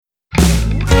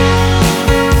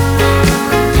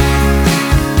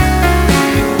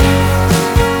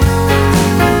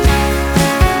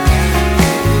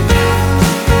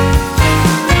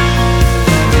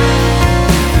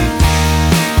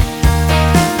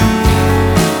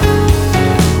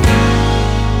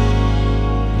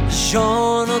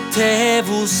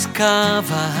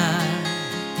buscaba,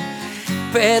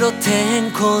 pero te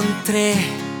encontré.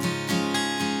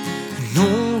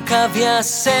 Nunca había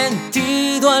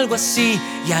sentido algo así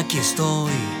y aquí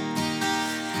estoy,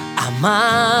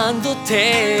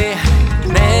 amándote.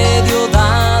 Medio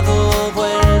dado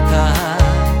vuelta,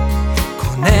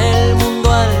 con el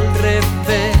mundo al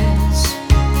revés.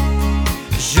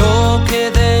 Yo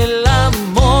que del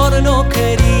amor no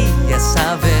quería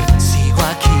saber. Sigo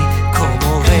aquí,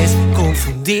 como ves,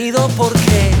 confundido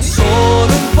porque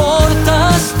solo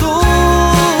importas tú,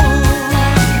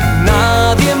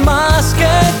 nadie más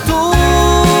que tú.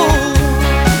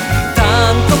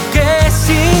 Tanto que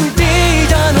sin ti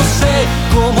ya no sé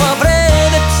cómo habré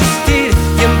de existir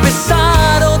y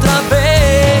empezar otra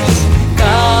vez.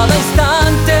 Cada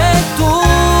instante tú,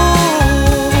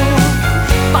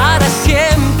 para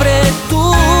siempre tú.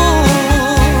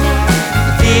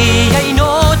 Día y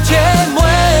noche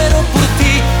muero por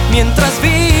ti, mientras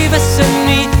vives en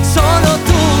mí, solo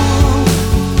tú.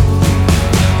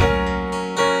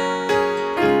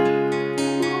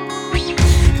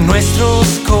 Nuestros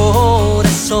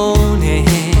corazones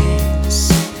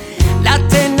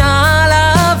laten a la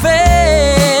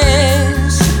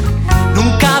vez.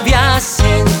 Nunca había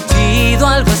sentido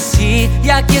algo así y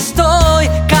aquí estoy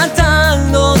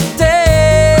cantándote.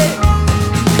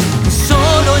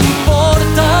 Solo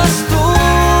importas tú,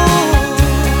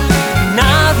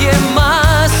 nadie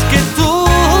más que tú.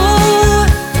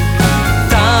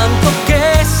 Tanto que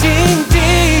sin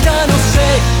ti ya no sé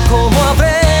cómo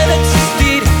habré de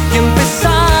existir y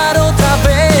empezar otra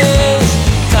vez.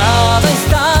 Cada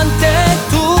instante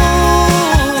tú,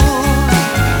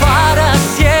 para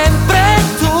siempre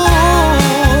tú.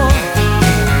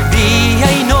 Día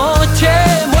y noche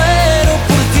muero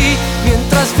por ti,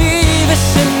 mientras vives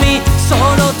en